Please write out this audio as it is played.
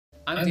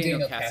I'm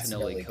Daniel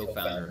Castanoli,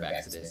 co-founder of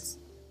Exodus.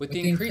 With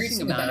the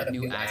increasing amount of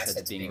new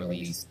assets being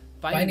released,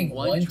 finding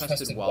one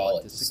trusted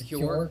wallet to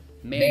secure,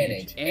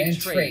 manage, and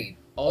trade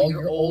all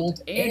your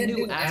old and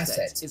new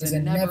assets is a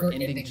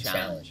never-ending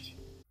challenge.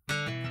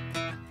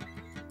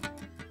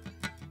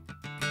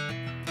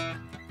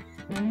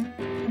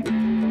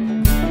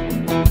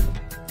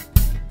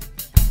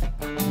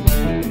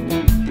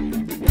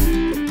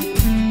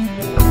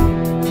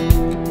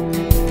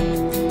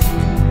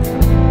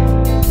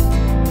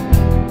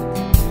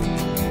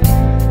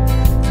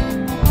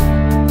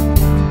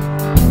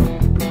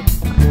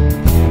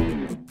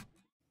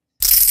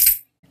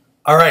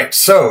 All right,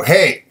 so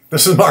hey,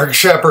 this is Mark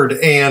Shepard,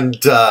 and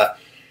the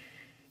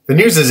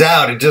news is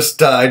out. I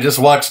just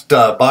watched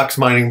Box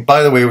Mining,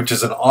 by the way, which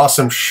is an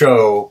awesome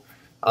show,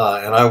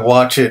 and I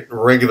watch it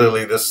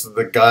regularly.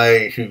 The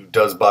guy who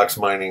does Box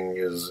Mining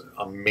is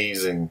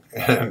amazing,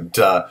 and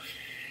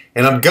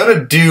I'm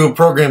gonna do a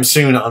program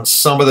soon on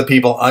some of the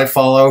people I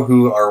follow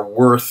who are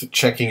worth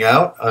checking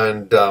out,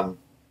 and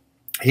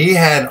he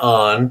had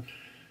on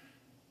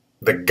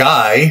the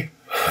guy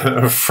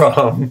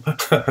from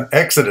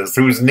Exodus,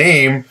 whose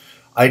name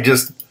I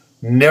just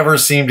never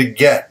seem to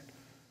get.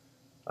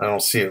 I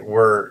don't see it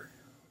where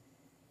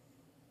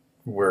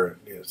it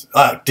is.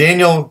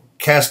 Daniel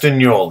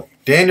Castagnoli.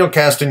 Daniel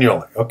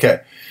Castagnoli.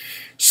 Okay.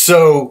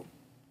 So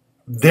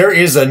there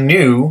is a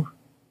new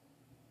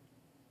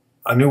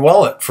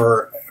wallet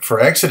for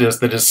Exodus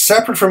that is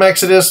separate from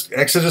Exodus.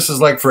 Exodus is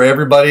like for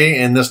everybody,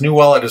 and this new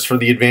wallet is for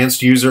the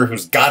advanced user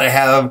who's got to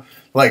have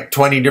like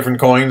 20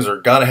 different coins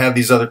or got to have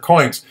these other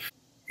coins.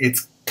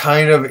 It's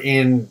kind of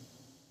in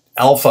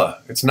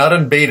alpha. It's not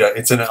in beta,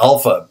 it's in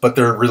alpha, but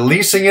they're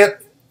releasing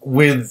it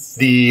with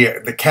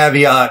the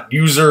caveat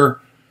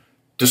user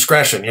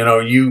discretion. You know,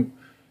 you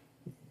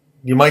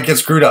might get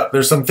screwed up.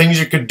 There's some things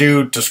you could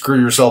do to screw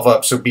yourself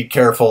up, so be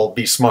careful,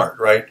 be smart,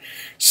 right?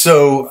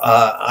 So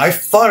I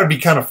thought it'd be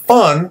kind of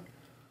fun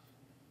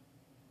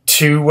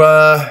to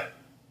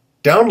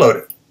download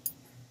it.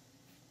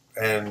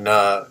 And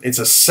it's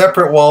a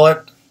separate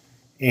wallet,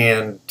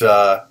 and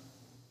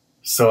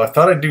so I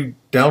thought I'd do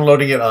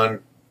downloading it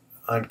on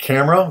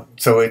camera.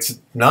 So it's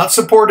not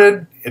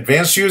supported,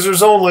 advanced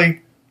users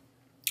only.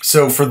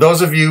 So for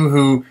those of you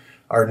who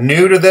are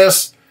new to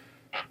this,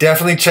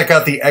 definitely check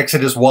out the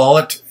Exodus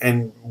wallet.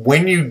 And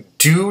when you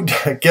do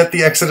get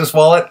the Exodus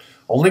wallet,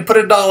 only put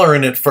 $1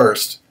 in it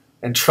first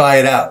and try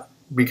it out.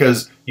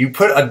 Because you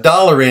put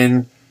 $1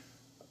 in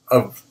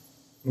of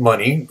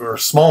money, or a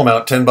small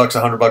amount, 10 bucks,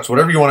 100 bucks,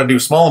 whatever you want to do,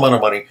 small amount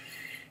of money,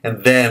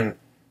 and then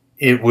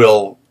it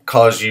will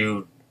cause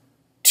you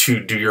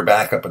to do your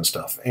backup and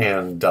stuff.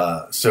 And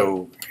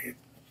so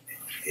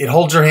it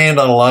holds your hand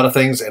on a lot of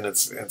things, and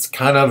it's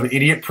kind of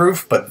idiot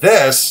proof, but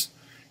this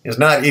is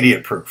not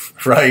idiot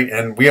proof, right?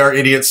 And we are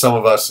idiots, some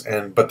of us,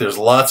 but there's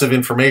lots of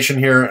information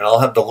here, and I'll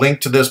have the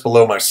link to this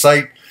below my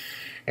site.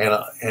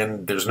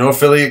 And there's no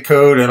affiliate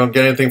code. I don't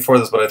get anything for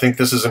this, but I think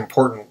this is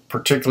important,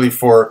 particularly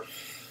for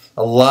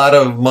a lot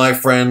of my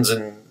friends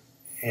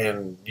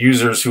and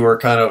users who are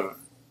kind of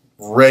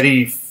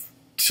ready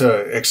to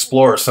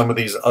explore some of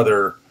these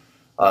other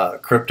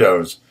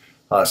cryptos,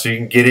 so you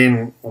can get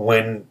in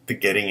when the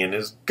getting in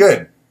is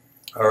good.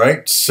 All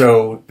right,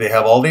 so they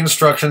have all the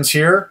instructions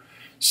here.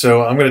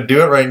 So I'm going to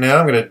do it right now.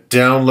 I'm going to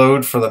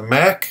download for the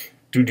Mac.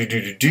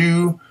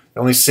 The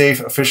only safe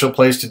official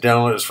place to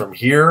download is from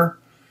here.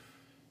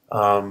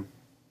 And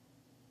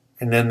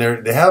then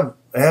they have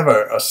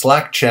a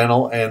Slack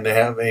channel, and they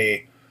have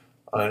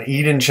an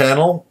Eden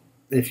channel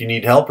if you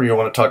need help or you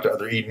want to talk to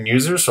other Eden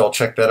users. So I'll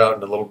check that out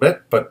in a little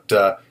bit. But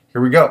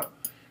here we go.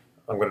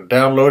 I'm going to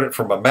download it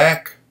from my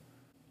Mac.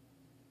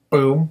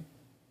 Boom.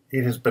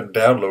 It has been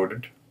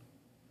downloaded.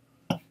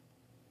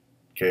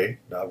 Okay,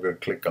 now I'm going to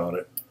click on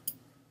it.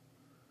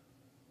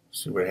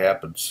 See what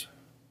happens.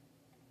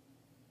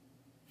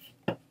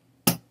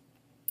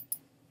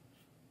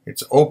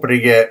 It's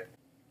opening it.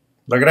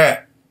 Look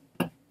at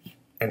that.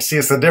 And see,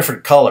 it's a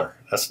different color.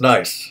 That's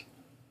nice.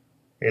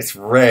 It's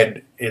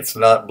red. It's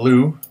not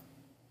blue.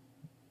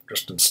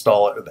 Just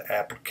install it in the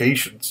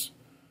applications.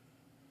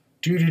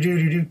 And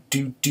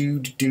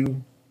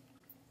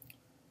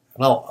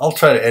I'll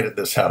try to edit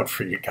this out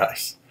for you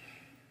guys,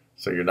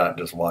 so you're not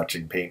just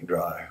watching paint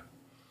dry.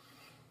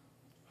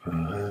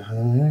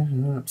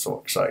 I'm so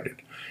excited,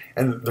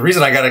 and the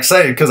reason I got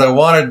excited because I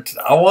want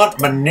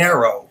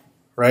Monero,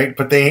 right?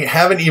 But they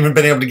haven't even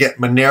been able to get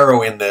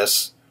Monero in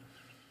this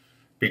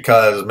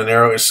because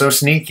Monero is so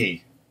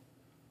sneaky.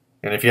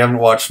 And if you haven't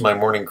watched my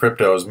morning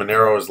cryptos,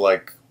 Monero is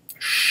like,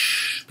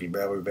 shh, be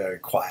very, very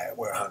quiet.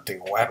 We're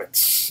hunting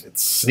rabbits.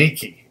 It's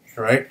sneaky,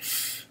 right?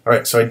 All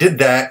right, so I did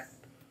that.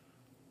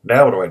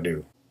 Now what do I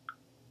do?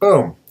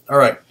 Boom. All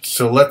right,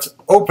 so let's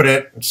open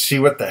it and see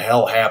what the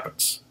hell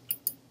happens.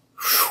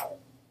 Whew.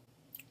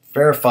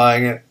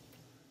 Verifying it.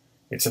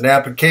 It's an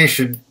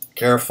application.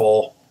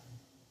 Careful.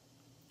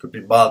 Could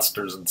be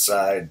monsters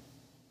inside.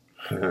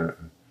 All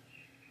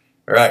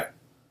right.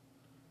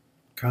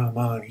 Come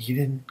on,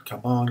 Eden.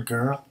 Come on,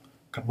 girl.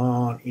 Come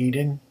on,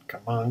 Eden.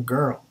 Come on,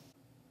 girl.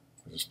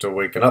 Still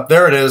waking up.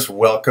 There it is.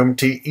 Welcome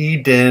to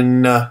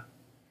Eden.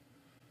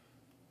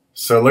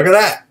 So look at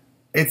that.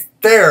 It's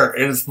there.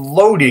 It is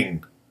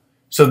loading.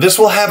 So this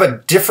will have a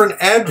different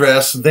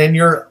address than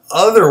your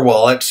other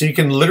wallet. So you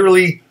can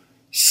literally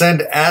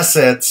send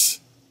assets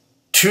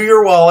to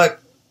your wallet.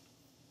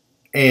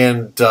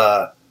 And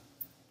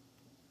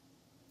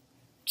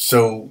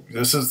so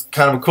this is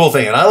kind of a cool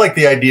thing. And I like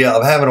the idea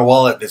of having a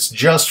wallet that's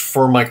just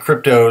for my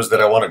cryptos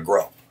that I want to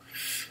grow.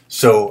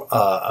 So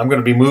I'm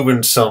going to be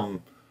moving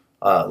some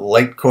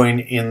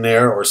Litecoin in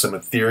there or some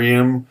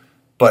Ethereum.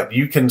 But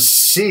you can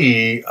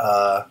see,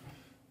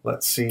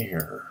 let's see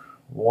here,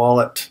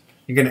 wallet.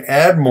 You can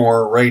add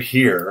more right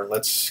here.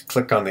 Let's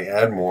click on the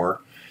add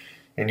more.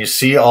 And you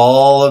see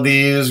all of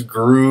these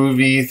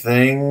groovy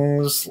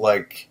things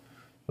like,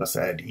 let's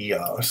add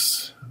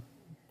EOS.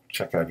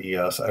 Check out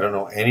EOS. I don't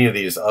know any of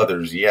these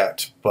others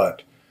yet,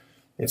 but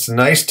it's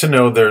nice to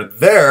know they're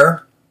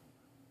there.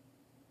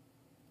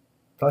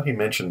 I thought he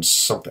mentioned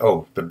something.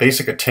 Oh, the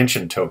basic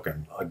attention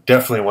token. I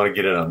definitely want to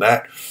get in on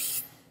that.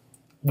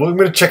 Well, I'm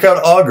going to check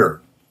out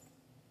Augur.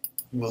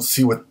 We'll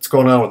see what's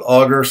going on with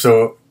Augur.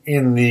 So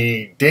in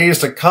the days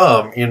to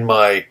come, in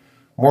my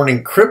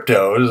morning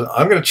cryptos,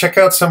 I'm going to check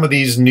out some of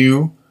these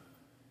new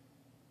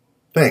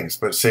things.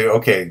 But say,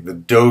 okay, the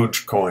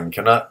Dogecoin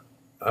cannot,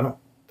 I don't,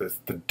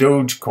 the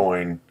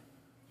Dogecoin.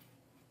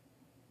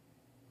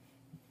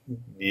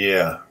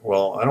 Yeah,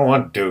 well, I don't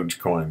want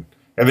Dogecoin.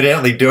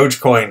 Evidently,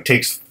 Dogecoin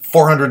takes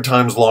 400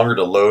 times longer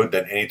to load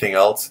than anything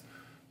else.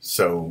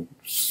 So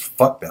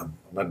fuck them.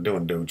 I'm not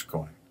doing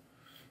Dogecoin.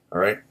 All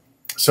right.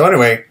 So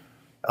anyway,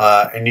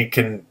 and you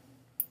can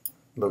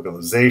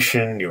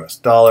localization, US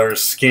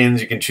dollars,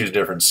 skins. You can choose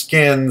different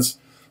skins.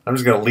 I'm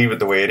just going to leave it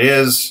the way it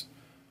is.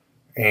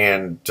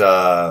 And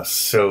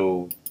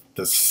so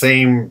the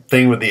same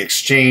thing with the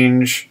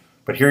exchange,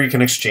 but here you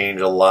can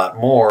exchange a lot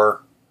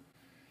more.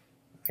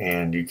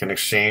 And you can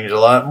exchange a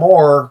lot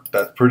more.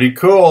 That's pretty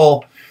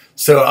cool.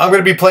 So I'm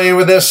going to be playing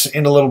with this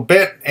in a little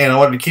bit, and I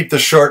wanted to keep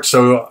this short.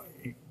 So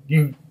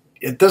you,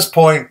 at this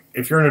point,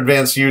 if you're an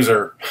advanced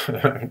user,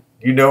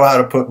 you know how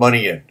to put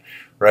money in,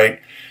 right?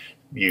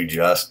 You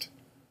just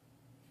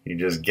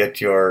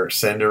get your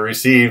send or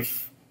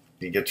receive.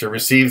 You get your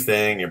receive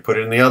thing, you put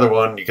it in the other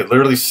one. You could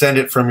literally send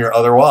it from your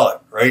other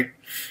wallet, right?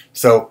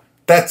 So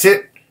that's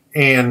it.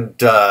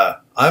 And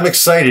I'm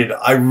excited.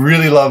 I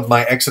really love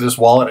my Exodus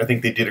wallet. I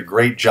think they did a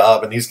great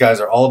job, and these guys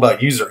are all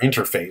about user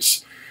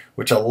interface,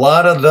 which a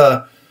lot of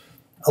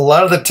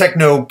the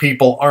techno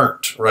people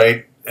aren't,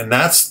 right? And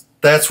that's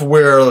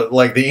where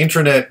like the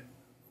internet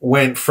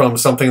went from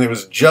something that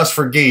was just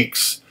for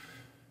geeks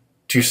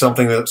to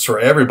something that's for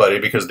everybody,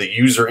 because the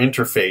user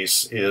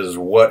interface is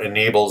what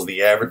enables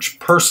the average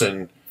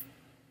person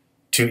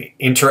to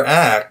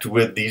interact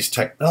with these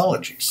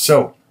technologies.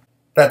 So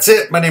that's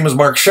it. My name is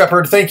Mark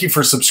Shepard. Thank you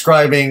for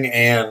subscribing,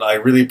 and I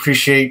really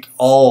appreciate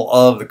all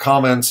of the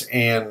comments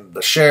and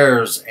the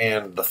shares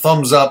and the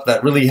thumbs up.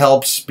 That really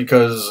helps,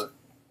 because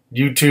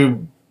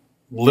YouTube,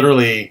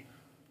 literally,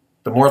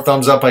 the more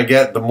thumbs up I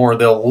get, the more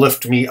they'll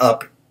lift me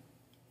up,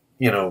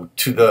 you know,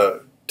 to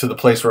the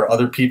place where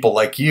other people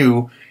like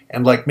you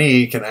and like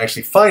me can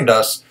actually find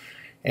us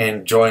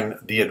and join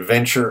the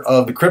adventure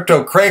of the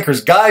Crypto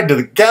Cranker's Guide to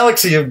the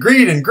Galaxy of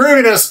Greed and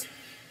Groovyness.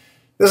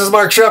 This is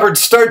Mark Shepard.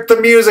 Start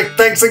the music.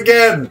 Thanks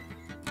again.